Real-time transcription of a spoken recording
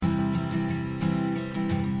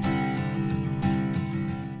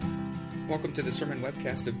Welcome to the sermon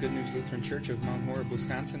webcast of Good News Lutheran Church of Mount Horeb,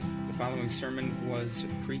 Wisconsin. The following sermon was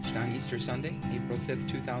preached on Easter Sunday, April 5th,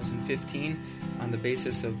 2015, on the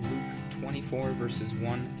basis of Luke 24, verses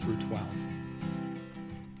 1 through 12.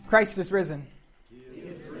 Christ is risen. He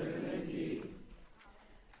is risen indeed.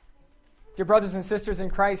 Dear brothers and sisters in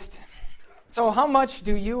Christ, so how much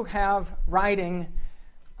do you have riding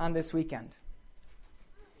on this weekend?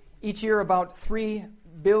 Each year, about $3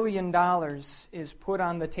 billion is put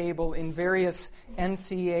on the table in various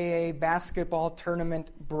NCAA basketball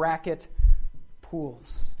tournament bracket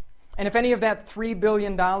pools. And if any of that $3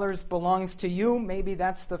 billion belongs to you, maybe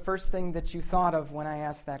that's the first thing that you thought of when I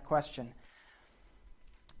asked that question.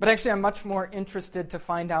 But actually, I'm much more interested to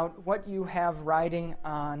find out what you have riding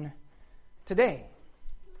on today.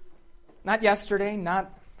 Not yesterday,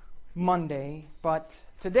 not Monday, but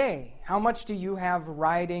today. How much do you have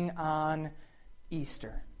riding on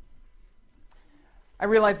Easter? I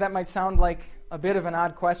realize that might sound like a bit of an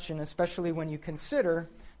odd question, especially when you consider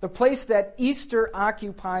the place that Easter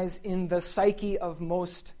occupies in the psyche of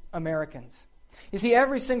most Americans. You see,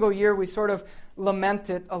 every single year we sort of lament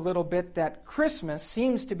it a little bit that Christmas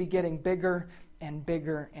seems to be getting bigger and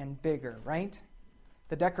bigger and bigger, right?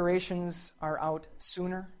 The decorations are out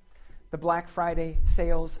sooner. The Black Friday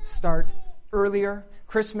sales start earlier.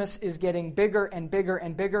 Christmas is getting bigger and bigger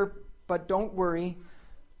and bigger, but don't worry,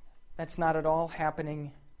 that's not at all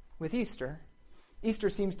happening with Easter. Easter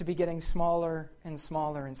seems to be getting smaller and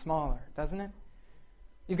smaller and smaller, doesn't it?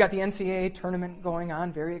 You've got the NCAA tournament going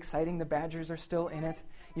on, very exciting. The Badgers are still in it.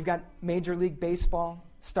 You've got Major League Baseball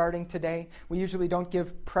starting today. We usually don't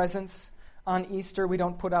give presents on Easter. We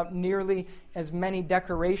don't put out nearly as many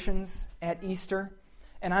decorations at Easter.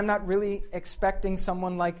 And I'm not really expecting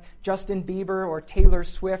someone like Justin Bieber or Taylor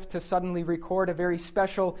Swift to suddenly record a very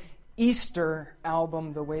special Easter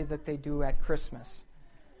album the way that they do at Christmas.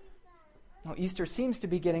 No, Easter seems to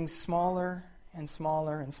be getting smaller and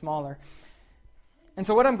smaller and smaller. And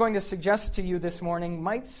so what I'm going to suggest to you this morning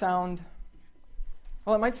might sound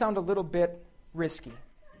a little bit risky.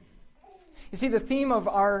 You see, the theme of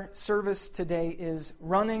our service today is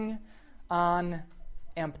running on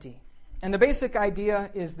empty. And the basic idea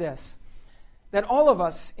is this, that all of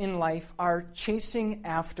us in life are chasing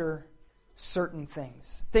after certain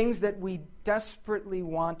things that we desperately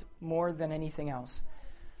want more than anything else.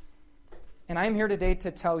 And I'm here today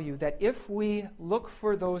to tell you that if we look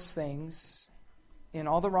for those things in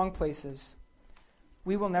all the wrong places,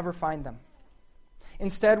 we will never find them.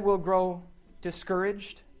 Instead, we'll grow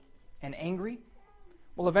discouraged and angry.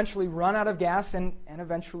 We'll eventually run out of gas and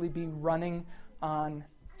eventually be running on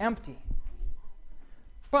empty.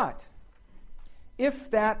 But if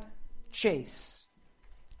that chase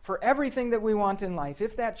for everything that we want in life,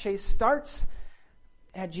 if that chase starts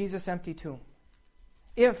at Jesus' empty tomb,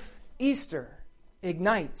 if Easter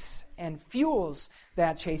ignites and fuels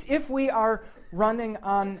that chase, if we are running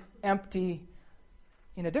on empty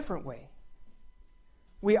in a different way,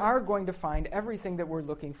 we are going to find everything that we're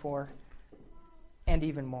looking for and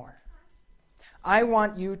even more. I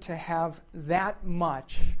want you to have that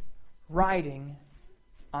much riding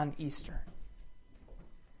on Easter.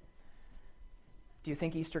 Do you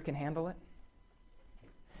think Easter can handle it?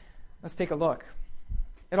 Let's take a look.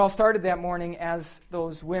 It all started that morning as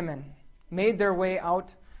those women made their way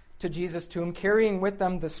out to Jesus' tomb, carrying with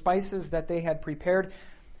them the spices that they had prepared.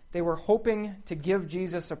 They were hoping to give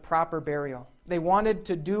Jesus a proper burial. They wanted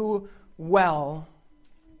to do well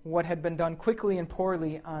what had been done quickly and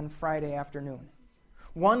poorly on Friday afternoon.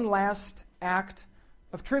 One last act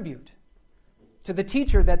of tribute to the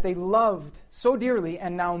teacher that they loved so dearly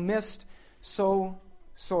and now missed so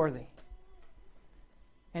sorely.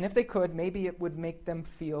 And if they could, maybe it would make them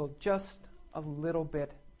feel just a little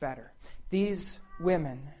bit better. These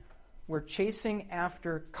women were chasing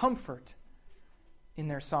after comfort in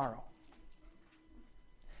their sorrow.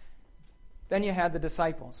 Then you had the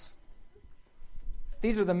disciples.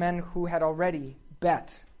 These are the men who had already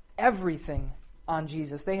bet everything on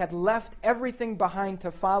Jesus. They had left everything behind to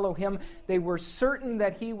follow him. They were certain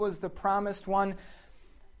that he was the promised one,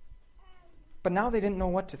 but now they didn't know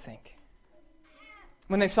what to think.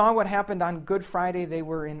 When they saw what happened on Good Friday, they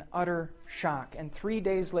were in utter shock. And 3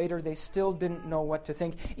 days later, they still didn't know what to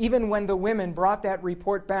think. Even when the women brought that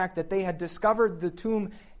report back that they had discovered the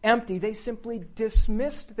tomb empty, they simply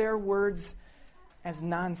dismissed their words as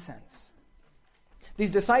nonsense.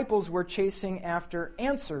 These disciples were chasing after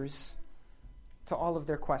answers to all of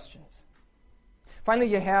their questions.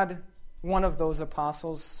 Finally, you had one of those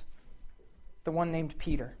apostles, the one named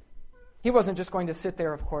Peter. He wasn't just going to sit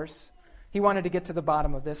there, of course. He wanted to get to the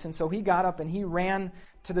bottom of this, and so he got up and he ran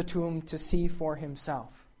to the tomb to see for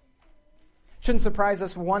himself. Shouldn't surprise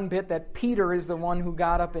us one bit that Peter is the one who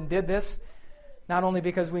got up and did this, not only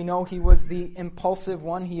because we know he was the impulsive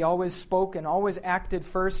one, he always spoke and always acted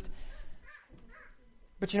first,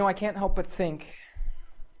 but I can't help but think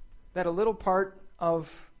that a little part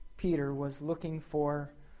of Peter was looking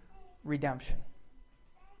for redemption.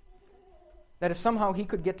 That if somehow he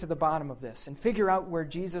could get to the bottom of this and figure out where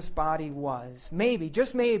Jesus' body was, maybe,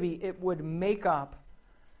 just maybe, it would make up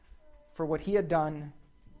for what he had done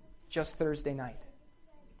just Thursday night.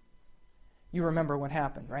 You remember what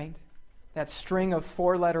happened, right? That string of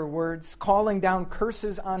 4-letter words, calling down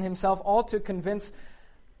curses on himself, all to convince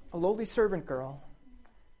a lowly servant girl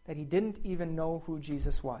that he didn't even know who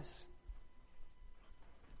Jesus was.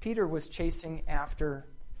 Peter was chasing after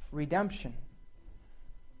redemption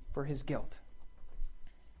for his guilt.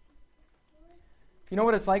 You know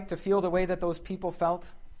what it's like to feel the way that those people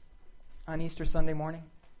felt on Easter Sunday morning?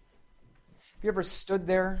 Have you ever stood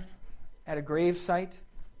there at a grave site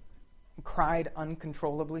and cried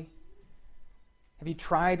uncontrollably? Have you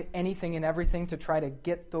tried anything and everything to try to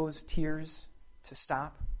get those tears to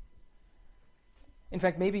stop? In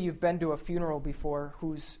fact, maybe you've been to a funeral before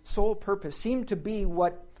whose sole purpose seemed to be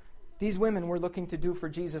what these women were looking to do for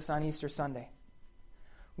Jesus on Easter Sunday.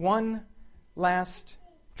 One last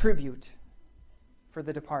tribute for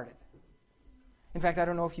the departed. In fact, I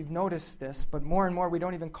don't know if you've noticed this, but more and more we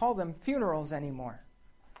don't even call them funerals anymore.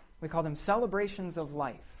 We call them celebrations of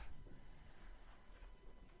life.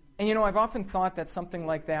 And I've often thought that something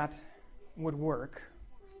like that would work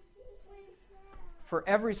for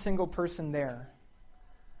every single person there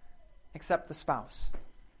except the spouse.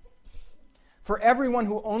 For everyone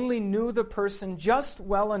who only knew the person just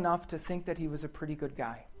well enough to think that he was a pretty good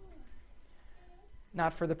guy.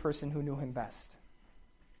 Not for the person who knew him best.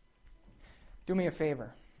 Do me a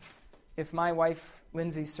favor. If my wife,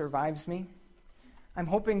 Lindsay, survives me, I'm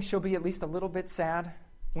hoping she'll be at least a little bit sad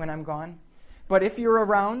when I'm gone. But if you're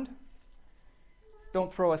around,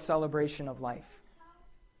 don't throw a celebration of life.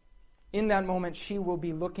 In that moment, she will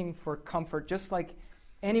be looking for comfort, just like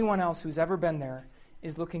anyone else who's ever been there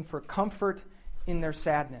is looking for comfort in their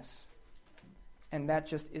sadness. And that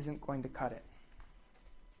just isn't going to cut it.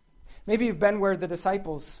 Maybe you've been where the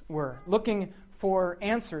disciples were, looking for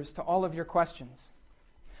answers to all of your questions.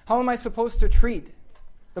 How am I supposed to treat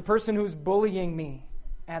the person who's bullying me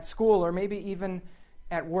at school or maybe even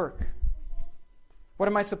at work? What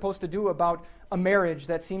am I supposed to do about a marriage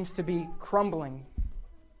that seems to be crumbling?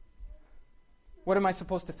 What am I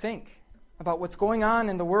supposed to think about what's going on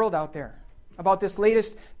in the world out there? About this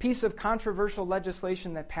latest piece of controversial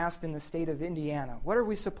legislation that passed in the state of Indiana? What are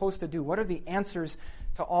we supposed to do? What are the answers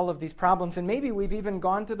to all of these problems? And maybe we've even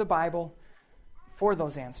gone to the Bible for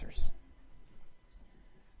those answers.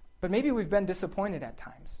 But maybe we've been disappointed at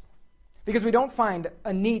times because we don't find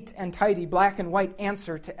a neat and tidy black and white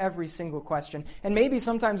answer to every single question. And maybe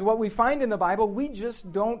sometimes what we find in the Bible we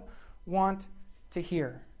just don't want to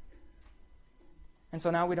hear. And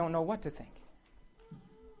so now we don't know what to think.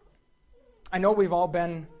 I know we've all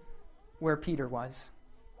been where Peter was,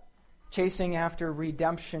 chasing after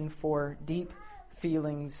redemption for deep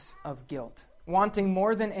feelings of guilt, wanting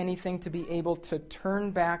more than anything to be able to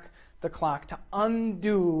turn back the clock, to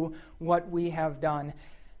undo what we have done.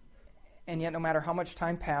 And yet no matter how much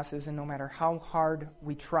time passes and no matter how hard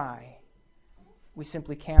we try, we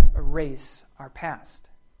simply can't erase our past.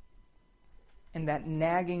 And that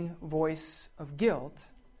nagging voice of guilt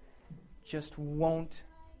just won't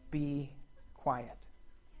be quiet.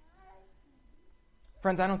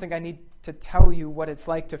 Friends, I don't think I need to tell you what it's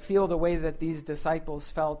like to feel the way that these disciples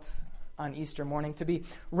felt on Easter morning, to be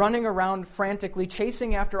running around frantically,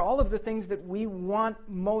 chasing after all of the things that we want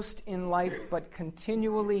most in life, but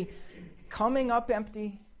continually coming up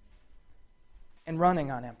empty and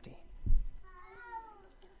running on empty.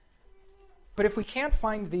 But if we can't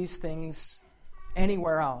find these things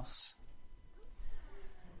anywhere else,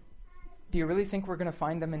 do you really think we're going to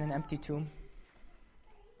find them in an empty tomb?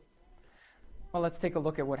 Well, let's take a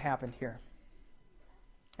look at what happened here.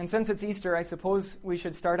 And since it's Easter, I suppose we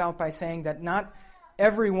should start out by saying that not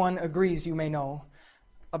everyone agrees, you may know,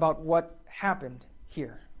 about what happened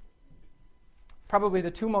here. Probably the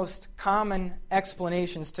two most common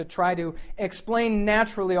explanations to try to explain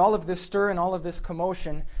naturally all of this stir and all of this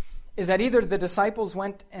commotion is that either the disciples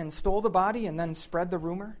went and stole the body and then spread the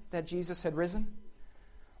rumor that Jesus had risen,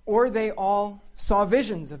 or they all saw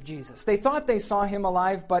visions of Jesus. They thought they saw him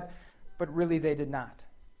alive, but really they did not.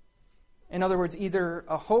 In other words, either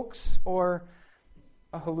a hoax or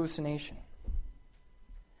a hallucination.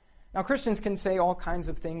 Now, Christians can say all kinds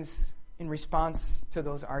of things in response to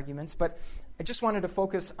those arguments, but I just wanted to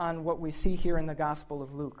focus on what we see here in the Gospel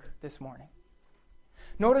of Luke this morning.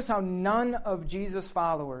 Notice how none of Jesus'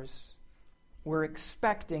 followers were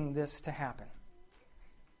expecting this to happen.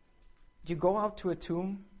 Do you go out to a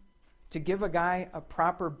tomb to give a guy a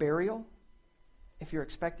proper burial if you're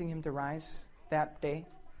expecting him to rise that day?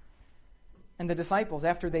 And the disciples,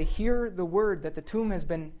 after they hear the word that the tomb has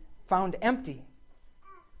been found empty,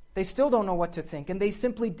 they still don't know what to think, and they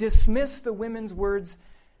simply dismiss the women's words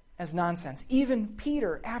as nonsense. Even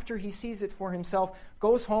Peter, after he sees it for himself,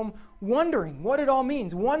 goes home wondering what it all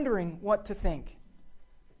means, wondering what to think.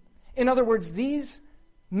 In other words, these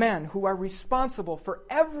men who are responsible for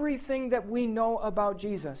everything that we know about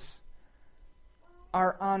Jesus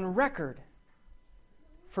are on record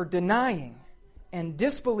for denying and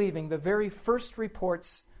disbelieving the very first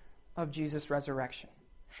reports of Jesus' resurrection.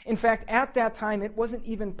 In fact, at that time, it wasn't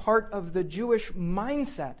even part of the Jewish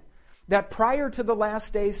mindset that prior to the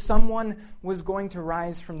last days, someone was going to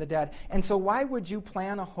rise from the dead. And so why would you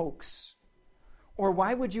plan a hoax? Or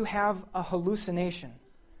why would you have a hallucination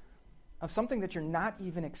of something that you're not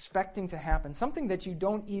even expecting to happen, something that you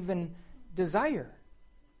don't even desire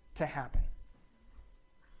to happen?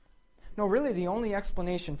 No, really, the only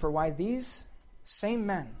explanation for why these same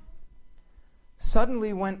men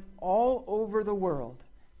suddenly went all over the world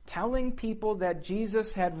telling people that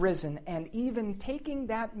Jesus had risen and even taking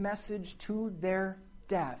that message to their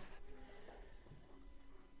death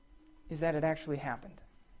is that it actually happened.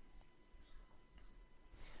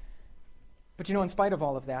 But in spite of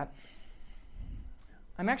all of that,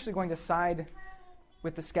 I'm actually going to side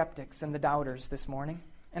with the skeptics and the doubters this morning.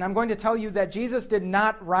 And I'm going to tell you that Jesus did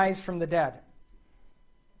not rise from the dead.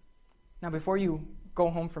 Now, before you go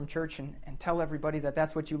home from church and tell everybody that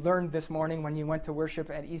that's what you learned this morning when you went to worship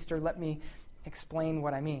at Easter, let me explain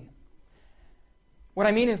what I mean. What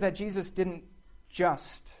I mean is that Jesus didn't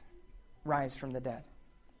just rise from the dead.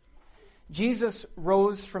 Jesus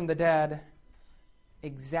rose from the dead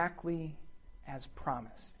exactly as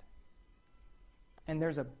promised. And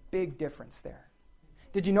there's a big difference there.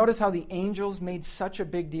 Did you notice how the angels made such a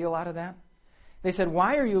big deal out of that? They said,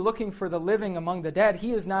 "Why are you looking for the living among the dead?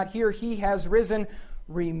 He is not here. He has risen.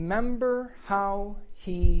 Remember how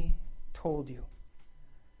he told you."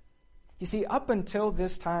 You see, up until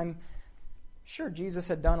this time, sure, Jesus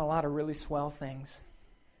had done a lot of really swell things.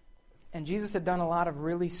 And Jesus had done a lot of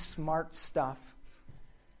really smart stuff.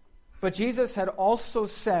 But Jesus had also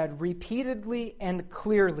said repeatedly and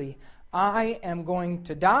clearly, "I am going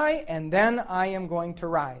to die, and then I am going to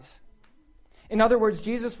rise." In other words,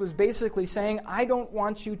 Jesus was basically saying, I don't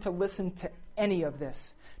want you to listen to any of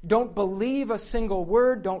this. Don't believe a single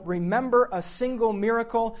word. Don't remember a single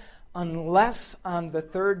miracle unless on the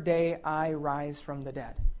third day I rise from the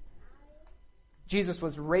dead. Jesus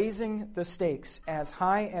was raising the stakes as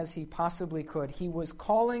high as he possibly could. He was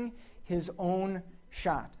calling his own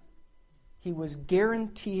shot. He was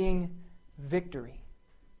guaranteeing victory.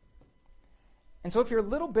 And so if you're a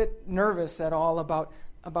little bit nervous at all about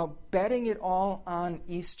betting it all on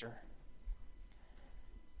Easter,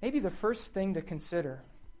 maybe the first thing to consider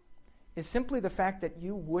is simply the fact that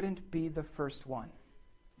you wouldn't be the first one.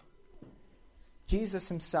 Jesus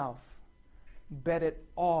himself bet it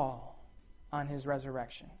all on his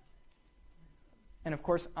resurrection. And of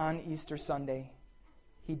course, on Easter Sunday,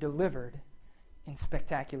 he delivered in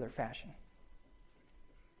spectacular fashion.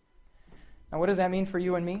 Now, what does that mean for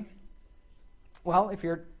you and me? Well, if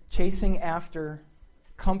you're chasing after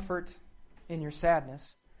comfort in your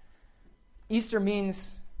sadness, Easter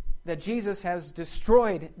means that Jesus has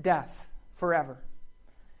destroyed death forever.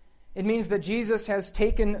 It means that Jesus has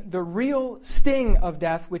taken the real sting of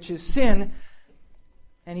death, which is sin,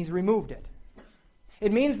 and he's removed it.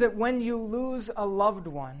 It means that when you lose a loved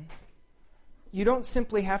one, you don't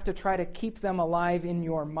simply have to try to keep them alive in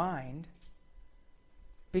your mind,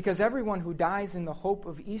 because everyone who dies in the hope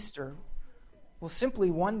of Easter will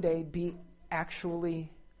simply one day be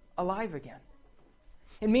actually alive again.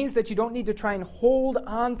 It means that you don't need to try and hold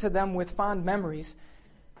on to them with fond memories,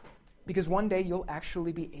 because one day you'll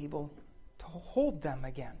actually be able to hold them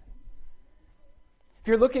again. If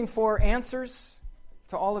you're looking for answers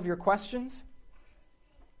to all of your questions,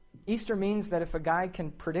 Easter means that if a guy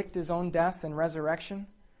can predict his own death and resurrection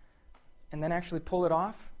and then actually pull it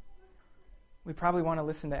off, we probably want to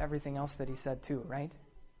listen to everything else that he said too, right?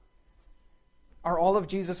 Are all of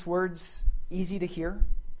Jesus' words easy to hear?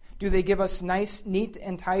 Do they give us nice, neat,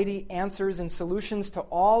 and tidy answers and solutions to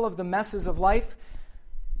all of the messes of life?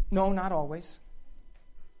 No, not always.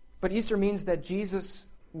 But Easter means that Jesus'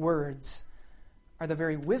 words are the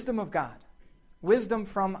very wisdom of God, wisdom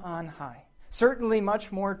from on high. Certainly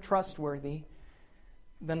much more trustworthy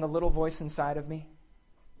than the little voice inside of me,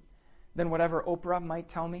 than whatever Oprah might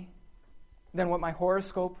tell me, than what my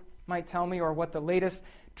horoscope might tell me or what the latest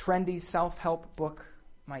trendy self-help book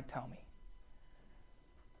might tell me.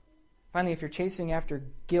 Finally, if you're chasing after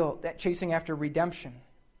guilt, chasing after redemption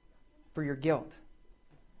for your guilt,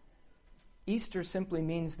 Easter simply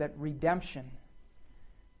means that redemption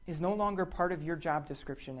is no longer part of your job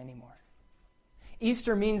description anymore.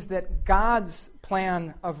 Easter means that God's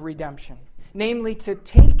plan of redemption, namely to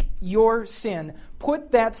take your sin,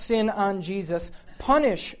 put that sin on Jesus,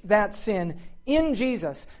 punish that sin in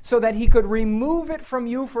Jesus so that he could remove it from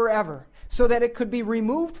you forever, so that it could be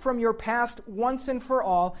removed from your past once and for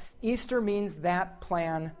all. Easter means that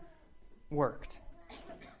plan worked.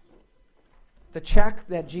 The check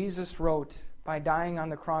that Jesus wrote by dying on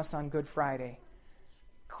the cross on Good Friday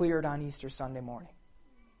cleared on Easter Sunday morning.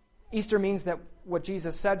 Easter means that what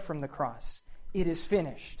Jesus said from the cross, "It is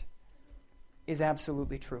finished," is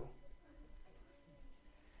absolutely true.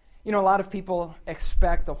 You know, a lot of people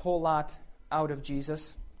expect a whole lot out of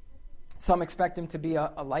Jesus. Some expect him to be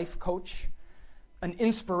a life coach, an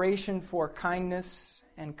inspiration for kindness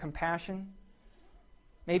and compassion,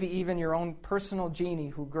 maybe even your own personal genie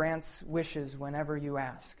who grants wishes whenever you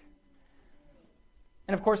ask.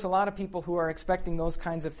 And of course, a lot of people who are expecting those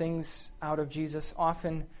kinds of things out of Jesus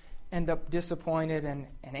often end up disappointed and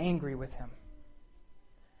angry with him.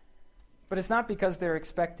 But it's not because they're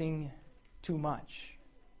expecting too much.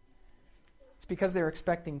 It's because they're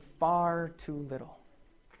expecting far too little.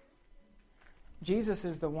 Jesus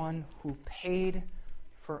is the one who paid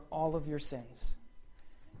for all of your sins.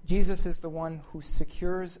 Jesus is the one who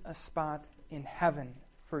secures a spot in heaven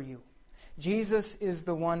for you. Jesus is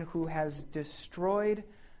the one who has destroyed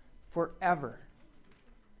forever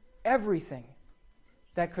everything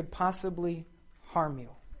that could possibly harm you.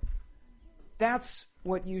 That's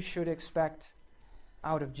what you should expect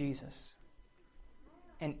out of Jesus.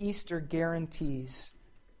 And Easter guarantees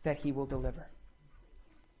that he will deliver.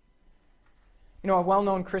 You know, a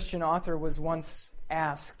well-known Christian author was once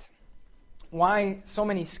asked why so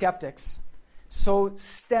many skeptics so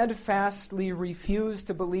steadfastly refuse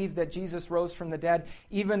to believe that Jesus rose from the dead,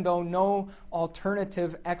 even though no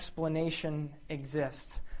alternative explanation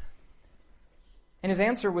exists. And his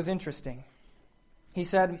answer was interesting. He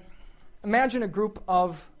said, imagine a group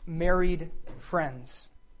of married friends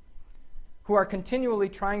who are continually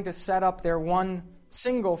trying to set up their one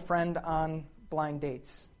single friend on blind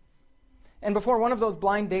dates. And before one of those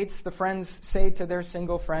blind dates, the friends say to their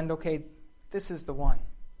single friend, okay, this is the one.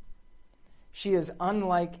 She is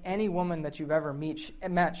unlike any woman that you've ever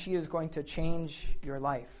met. She is going to change your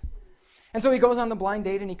life. And so he goes on the blind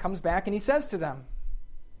date and he comes back and he says to them,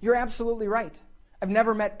 you're absolutely right. I've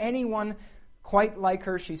never met anyone quite like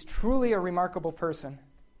her. She's truly a remarkable person.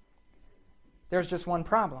 There's just one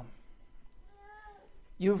problem.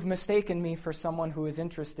 You've mistaken me for someone who is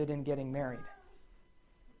interested in getting married.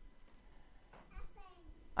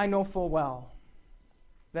 I know full well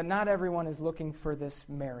that not everyone is looking for this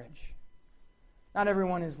marriage. Not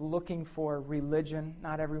everyone is looking for religion.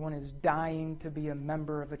 Not everyone is dying to be a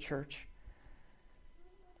member of a church.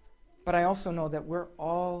 But I also know that we're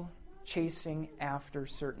all chasing after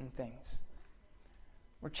certain things.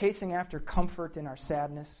 We're chasing after comfort in our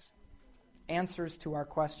sadness, answers to our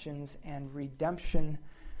questions, and redemption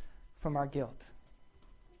from our guilt.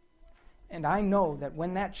 And I know that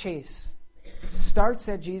when that chase starts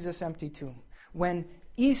at Jesus' empty tomb, when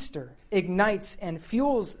Easter ignites and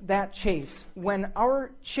fuels that chase, when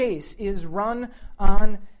our chase is run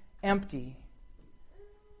on empty,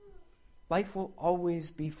 life will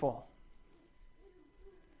always be full.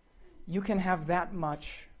 You can have that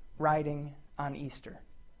much riding on Easter.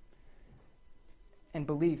 And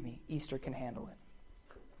believe me, Easter can handle it.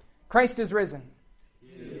 Christ is risen. He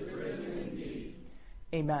is risen indeed.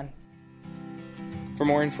 Amen. For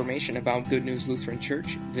more information about Good News Lutheran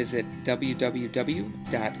Church, visit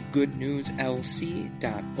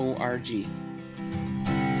www.goodnewslc.org.